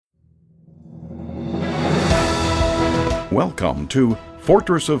Welcome to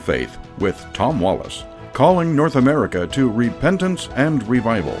Fortress of Faith with Tom Wallace, calling North America to repentance and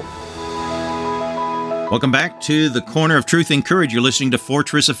revival. Welcome back to the Corner of Truth and Courage. You're listening to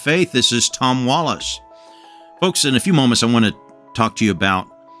Fortress of Faith. This is Tom Wallace. Folks, in a few moments, I want to talk to you about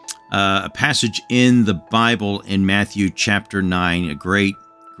a passage in the Bible in Matthew chapter 9, a great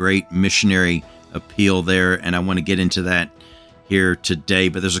missionary appeal there, and I want to get into that here today.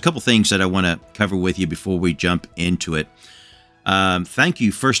 But there's a couple things that I want to cover with you before we jump into it. Thank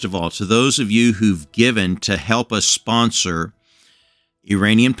you, first of all, to those of you who've given to help us sponsor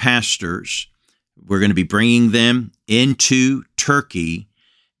Iranian pastors. We're going to be bringing them into Turkey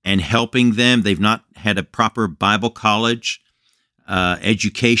and helping them. They've not had a proper Bible college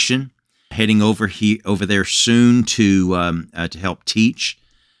education. Heading over there soon to help teach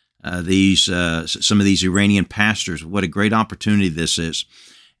some of these Iranian pastors. What a great opportunity this is.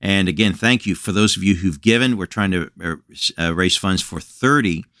 And again, thank you for those of you who've given. We're trying to raise funds for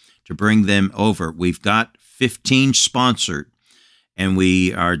 30 to bring them over. We've got 15 sponsored, and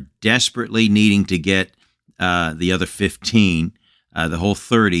we are desperately needing to get the other 15, the whole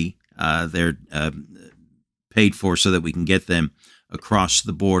 30, they're paid for so that we can get them across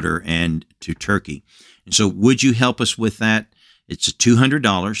the border and to Turkey. And so would you help us with that? It's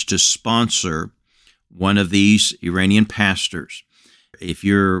 $200 to sponsor one of these Iranian pastors. If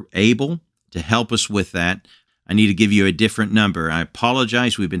you're able to help us with that, I need to give you a different number. I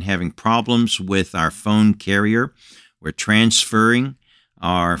apologize. We've been having problems with our phone carrier. We're transferring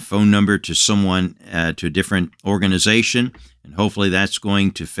our phone number to someone, to a different organization, and hopefully that's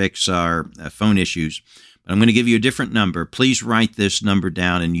going to fix our phone issues. But I'm going to give you a different number. Please write this number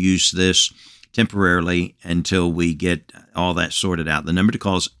down and use this temporarily until we get all that sorted out. The number to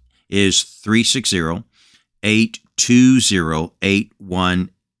call is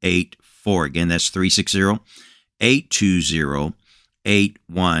 360-820-8184. Again, that's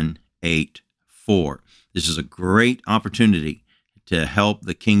 360-820-8184. This is a great opportunity to help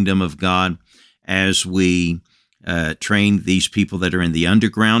the kingdom of God as we train these people that are in the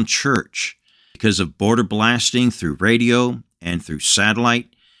underground church. Because of border blasting through radio and through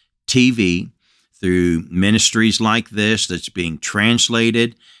satellite TV, through ministries like this that's being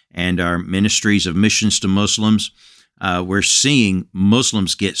translated, and our ministries of missions to Muslims, we're seeing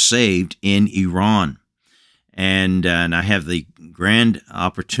Muslims get saved in Iran. And I have the grand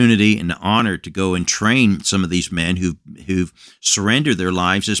opportunity and honor to go and train some of these men who've surrendered their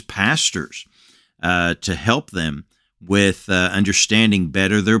lives as pastors to help them with understanding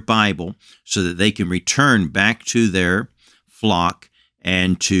better their Bible so that they can return back to their flock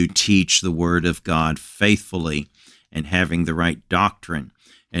and to teach the Word of God faithfully and having the right doctrine.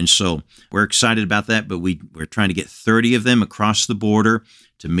 And so we're excited about that, but we're trying to get 30 of them across the border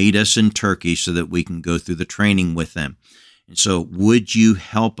to meet us in Turkey so that we can go through the training with them. And so would you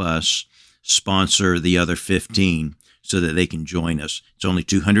help us sponsor the other 15 so that they can join us? It's only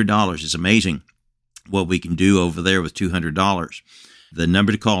 $200. It's amazing what we can do over there with $200. The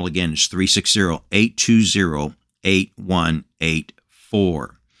number to call again is 360-820-8184.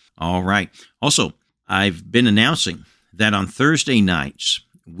 All right. Also, I've been announcing that on Thursday nights,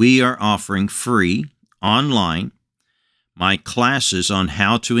 we are offering free online my classes on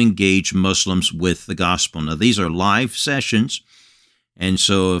how to engage Muslims with the gospel. Now, these are live sessions, and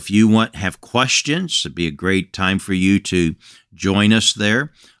so if you have questions, it'd be a great time for you to join us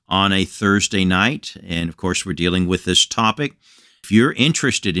there on a Thursday night. And of course, we're dealing with this topic. If you're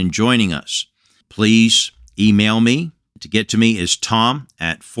interested in joining us, please email me. To get to me is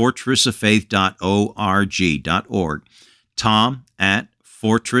tom@fortressoffaith.org.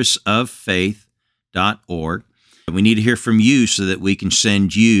 tom@fortressoffaith.org. We need to hear from you so that we can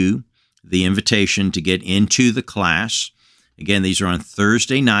send you the invitation to get into the class. Again, these are on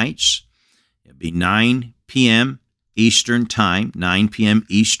Thursday nights. It'll be 9 p.m. Eastern Time, 9 p.m.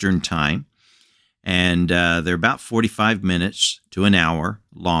 Eastern Time, and they're about 45 minutes to an hour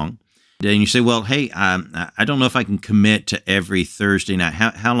long. And you say, well, hey, I don't know if I can commit to every Thursday night.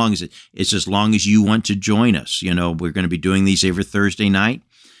 How long is it? It's as long as you want to join us. You know, we're going to be doing these every Thursday night.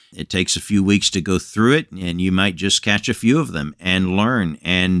 It takes a few weeks to go through it, and you might just catch a few of them and learn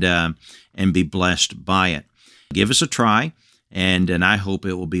and be blessed by it. Give us a try, and I hope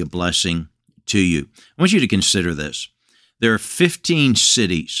it will be a blessing to you. I want you to consider this. There are 15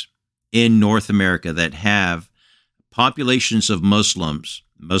 cities in North America that have populations of Muslim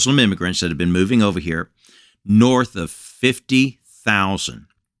immigrants that have been moving over here north of 50,000.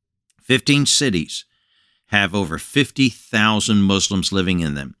 15 cities have over 50,000 Muslims living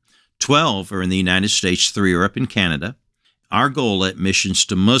in them. 12 are in the United States, 3 are up in Canada. Our goal at Missions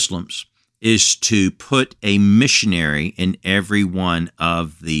to Muslims is to put a missionary in every one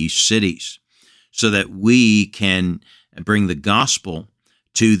of these cities so that we can bring the gospel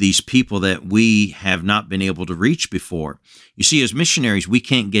to these people that we have not been able to reach before. You see, as missionaries, we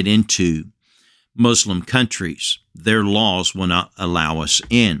can't get into Muslim countries. Their laws will not allow us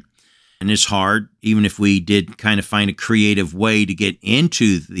in. And it's hard, even if we did kind of find a creative way to get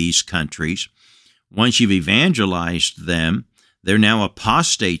into these countries. Once you've evangelized them, they're now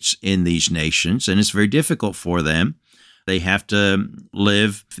apostates in these nations, and it's very difficult for them. They have to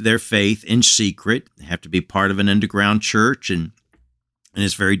live their faith in secret. They have to be part of an underground church, and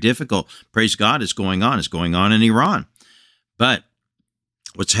it's very difficult. Praise God, it's going on. It's going on in Iran. But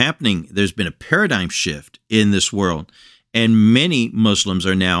what's happening, there's been a paradigm shift in this world, and many Muslims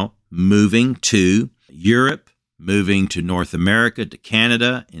are now moving to Europe, moving to North America, to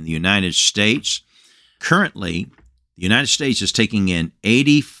Canada, in the United States. Currently, the United States is taking in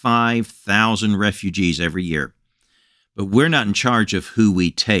 85,000 refugees every year, but we're not in charge of who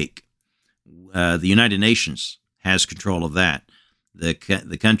we take. The United Nations has control of that.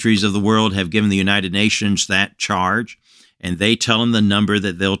 The countries of the world have given the United Nations that charge, and they tell them the number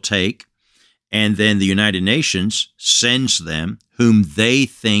that they'll take, and then the United Nations sends them whom they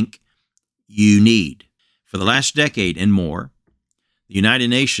think you need. For the last decade and more, the United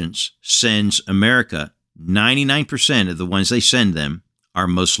Nations sends America, 99% of the ones they send them are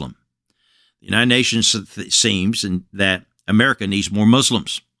Muslim. The United Nations seems that America needs more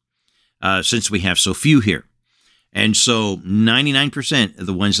Muslims since we have so few here. And so 99% of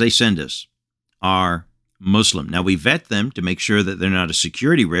the ones they send us are Muslim. Now, we vet them to make sure that they're not a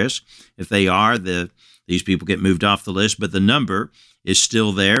security risk. If they are, these people get moved off the list, but the number is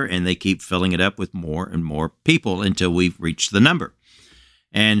still there, and they keep filling it up with more and more people until we've reached the number.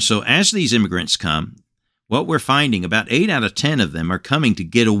 And so as these immigrants come, what we're finding, about 8 out of 10 of them are coming to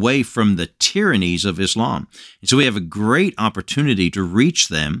get away from the tyrannies of Islam. And so we have a great opportunity to reach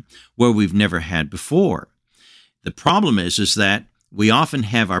them where we've never had before. The problem is that we often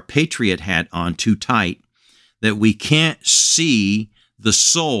have our patriot hat on too tight, that we can't see the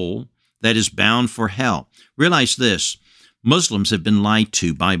soul that is bound for hell. Realize this, Muslims have been lied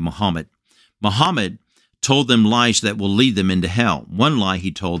to by Muhammad. Muhammad told them lies that will lead them into hell. One lie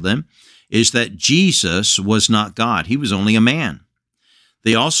he told them is that Jesus was not God. He was only a man.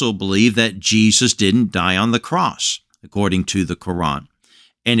 They also believe that Jesus didn't die on the cross, according to the Quran.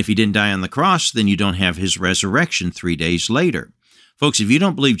 And if he didn't die on the cross, then you don't have his resurrection 3 days later. Folks, if you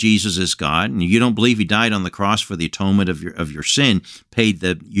don't believe Jesus is God, and you don't believe he died on the cross for the atonement of your sin, paid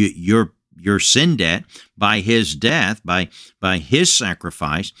your sin debt by his death, by his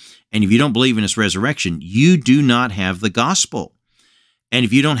sacrifice, and if you don't believe in his resurrection, you do not have the gospel. And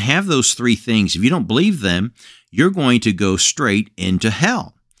if you don't have those three things, if you don't believe them, you're going to go straight into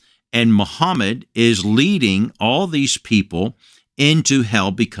hell. And Muhammad is leading all these people into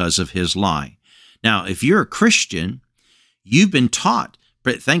hell because of his lie. Now, if you're a Christian, you've been taught,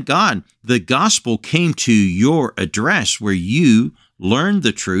 but thank God, the gospel came to your address where you learned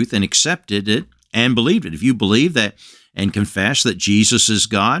the truth and accepted it and believed it. If you believe that and confess that Jesus is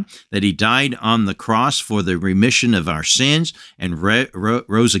God, that he died on the cross for the remission of our sins and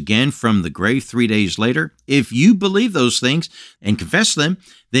rose again from the grave 3 days later, if you believe those things and confess them,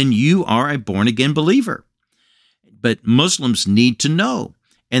 then you are a born-again believer. But Muslims need to know.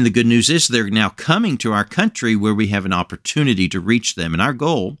 And the good news is they're now coming to our country where we have an opportunity to reach them. And our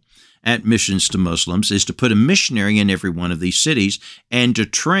goal at Missions to Muslims is to put a missionary in every one of these cities and to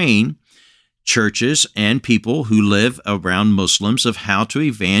train churches and people who live around Muslims of how to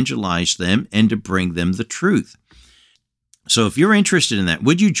evangelize them and to bring them the truth. So if you're interested in that,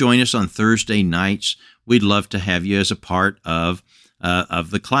 would you join us on Thursday nights? We'd love to have you as a part of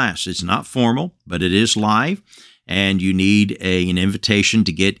the class. It's not formal, but it is live, and you need an invitation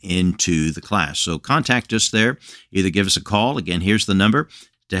to get into the class. So contact us there. Either give us a call. Again, here's the number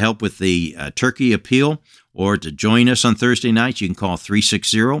to help with the turkey appeal, or to join us on Thursday nights. You can call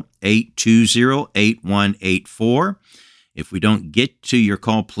 360-820-8184. If we don't get to your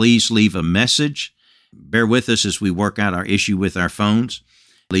call, please leave a message. Bear with us as we work out our issue with our phones.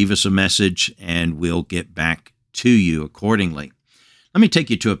 Leave us a message, and we'll get back to you accordingly. Let me take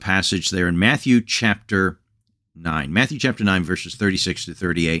you to a passage there in Matthew chapter 9. Matthew chapter 9, verses 36 to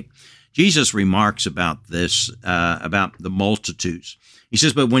 38. Jesus remarks about this, about the multitudes. He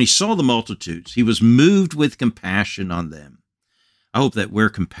says, "But when he saw the multitudes, he was moved with compassion on them." I hope that we're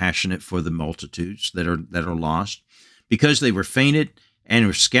compassionate for the multitudes that are lost, because they were fainted and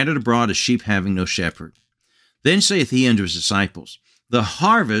were scattered abroad as sheep having no shepherd. Then saith he unto his disciples, "The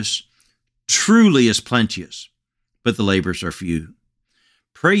harvest truly is plenteous, but the labors are few.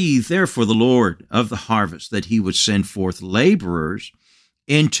 Pray ye therefore the Lord of the harvest that he would send forth laborers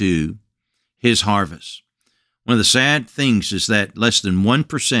into his harvest. One of the sad things is that less than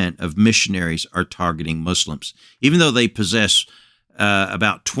 1% of missionaries are targeting Muslims, even though they possess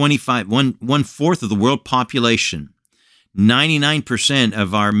about 1/4 of the world population. 99%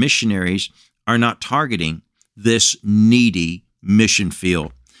 of our missionaries are not targeting this needy mission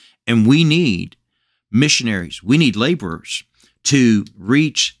field. And we need missionaries, we need laborers to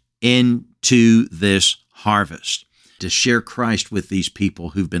reach into this harvest, to share Christ with these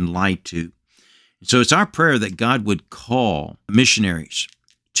people who've been lied to. So it's our prayer that God would call missionaries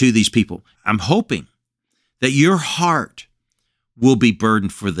to these people. I'm hoping that your heart will be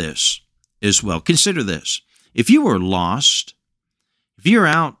burdened for this as well. Consider this. If you were lost, if you're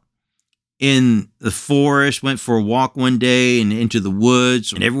out in the forest, went for a walk one day and into the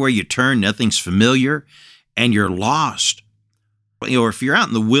woods, and everywhere you turn, nothing's familiar, and you're lost, or if you're out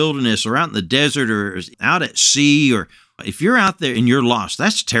in the wilderness or out in the desert or out at sea, or if you're out there and you're lost,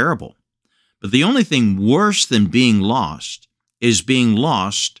 that's terrible. But the only thing worse than being lost is being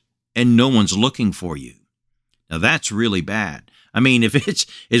lost and no one's looking for you. Now that's really bad. I mean, if it's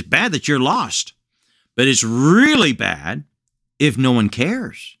bad that you're lost, but it's really bad if no one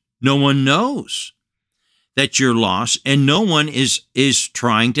cares. No one knows that you're lost and no one is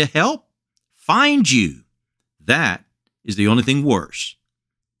trying to help find you. That is the only thing worse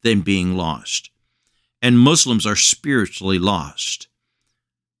than being lost. And Muslims are spiritually lost.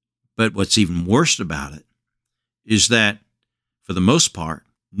 But what's even worse about it is that, for the most part,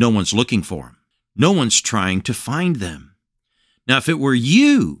 no one's looking for them. No one's trying to find them. Now, if it were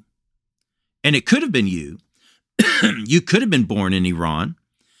you, and it could have been you, you could have been born in Iran.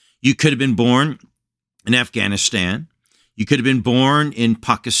 You could have been born in Afghanistan. You could have been born in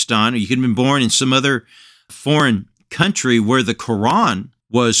Pakistan, or you could have been born in some other foreign country where the Quran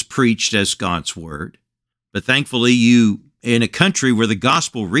was preached as God's word. But thankfully, you in a country where the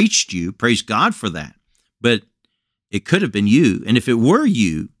gospel reached you, praise God for that. But it could have been you. And if it were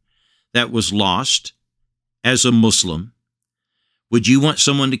you that was lost as a Muslim, would you want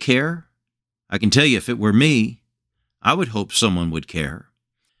someone to care? I can tell you, if it were me, I would hope someone would care.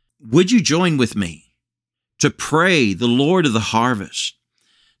 Would you join with me to pray the Lord of the harvest?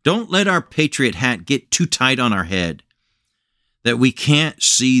 Don't let our patriot hat get too tight on our head that we can't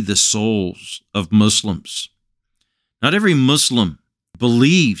see the souls of Muslims. Not every Muslim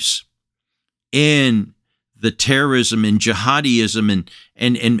believes in the terrorism and jihadism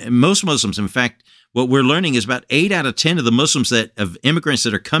and most Muslims. In fact, what we're learning is about 8 out of 10 of the Muslims of immigrants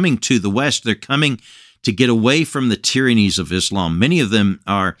that are coming to the West, they're coming to get away from the tyrannies of Islam. Many of them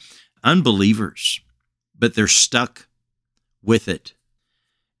are unbelievers, but they're stuck with it.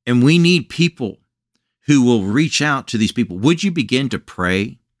 And we need people who will reach out to these people. Would you begin to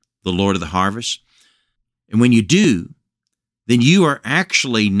pray the Lord of the harvest? And when you do, then you are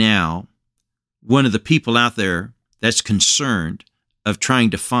actually now one of the people out there that's concerned of trying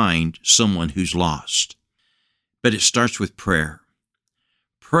to find someone who's lost. But it starts with prayer.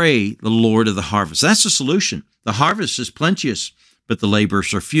 Pray the Lord of the harvest. That's the solution. The harvest is plenteous, but the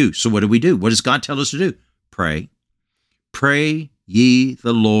laborers are few. So what do? What does God tell us to do? Pray. Pray ye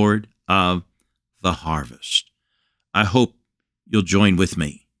the Lord of the harvest. I hope you'll join with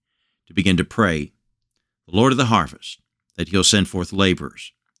me to begin to pray the Lord of the harvest, that he'll send forth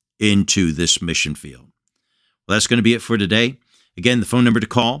laborers into this mission field. Well, that's going to be it for today. Again, the phone number to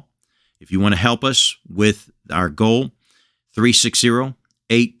call, if you want to help us with our goal,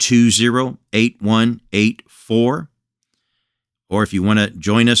 360-820-8184. Or if you want to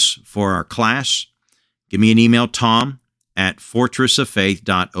join us for our class, give me an email,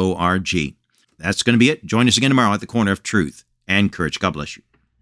 tom@fortressoffaith.org. That's going to be it. Join us again tomorrow at the Corner of Truth and Courage. God bless you.